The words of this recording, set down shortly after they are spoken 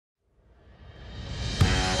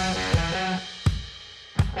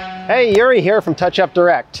Hey, Yuri here from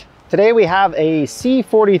TouchUpDirect. Today we have a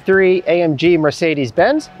C-43 AMG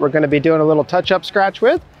Mercedes-Benz we're going to be doing a little touch-up scratch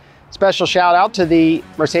with. Special shout out to the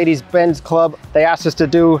Mercedes-Benz Club. They asked us to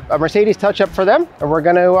do a Mercedes touch-up for them, and we're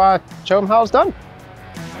going to show them how it's done.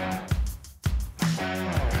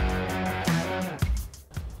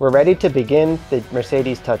 We're ready to begin the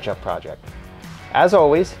Mercedes touch-up project. As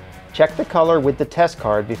always, check the color with the test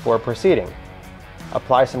card before proceeding.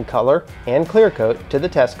 Apply some color and clear coat to the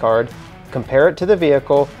test card, compare it to the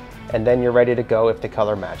vehicle, and then you're ready to go if the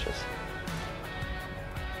color matches.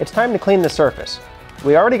 It's time to clean the surface.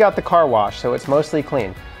 We already got the car washed, so it's mostly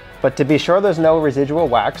clean, but to be sure there's no residual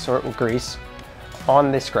wax or grease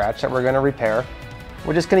on the scratch that we're going to repair,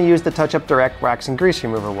 we're just going to use the TouchUpDirect Wax and Grease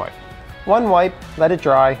Remover wipe. One wipe, let it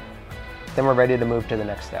dry, then we're ready to move to the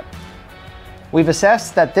next step. We've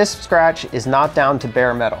assessed that this scratch is not down to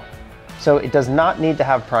bare metal, so it does not need to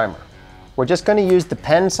have primer. We're just going to use the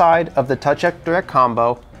pen side of the TouchUpDirect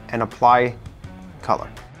Combo and apply color.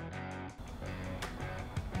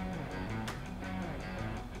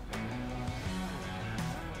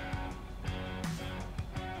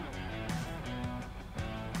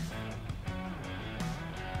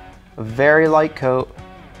 A very light coat,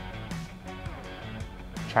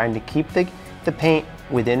 trying to keep the paint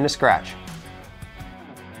within the scratch.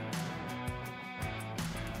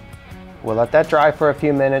 We'll let that dry for a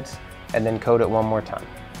few minutes and then coat it one more time.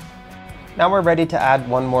 Now we're ready to add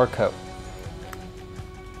one more coat.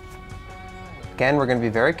 Again, we're going to be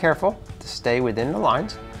very careful to stay within the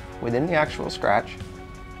lines, within the actual scratch.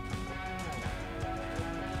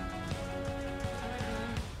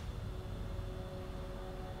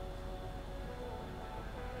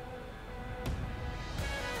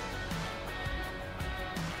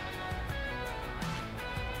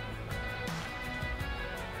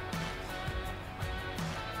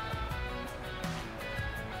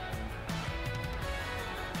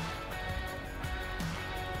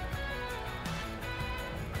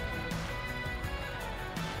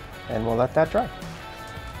 And we'll let that dry.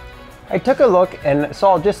 I took a look and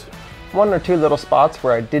saw just one or two little spots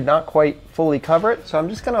where I did not quite fully cover it, so I'm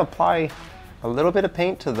just going to apply a little bit of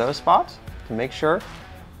paint to those spots to make sure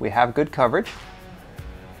we have good coverage.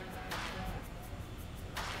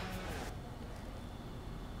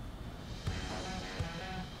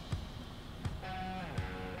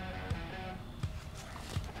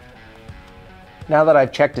 Now that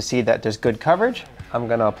I've checked to see that there's good coverage, I'm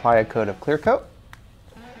going to apply a coat of clear coat.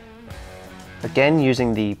 Again,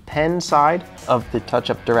 using the pen side of the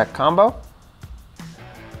TouchUpDirect Combo.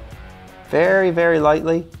 Very, very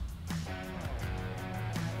lightly.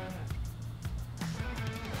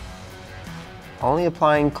 Only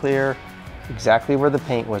applying clear exactly where the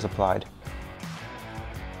paint was applied.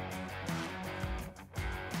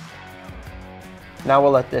 Now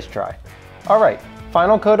we'll let this dry. All right,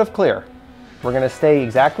 final coat of clear. We're going to stay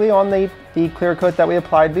exactly on the clear coat that we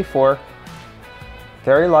applied before.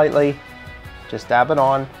 Very lightly. Just dab it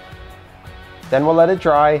on, then we'll let it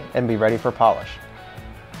dry and be ready for polish.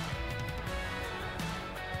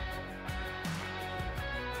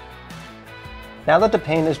 Now that the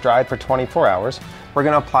paint is dried for 24 hours, we're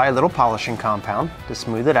going to apply a little polishing compound to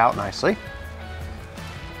smooth it out nicely.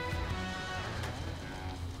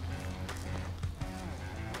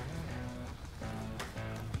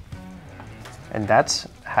 And that's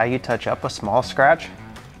how you touch up a small scratch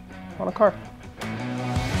on a car.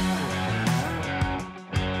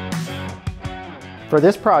 For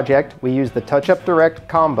this project, we used the TouchUpDirect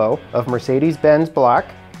Combo of Mercedes-Benz Black,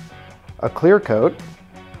 a clear coat,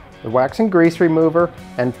 the wax and grease remover,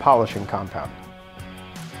 and polishing compound.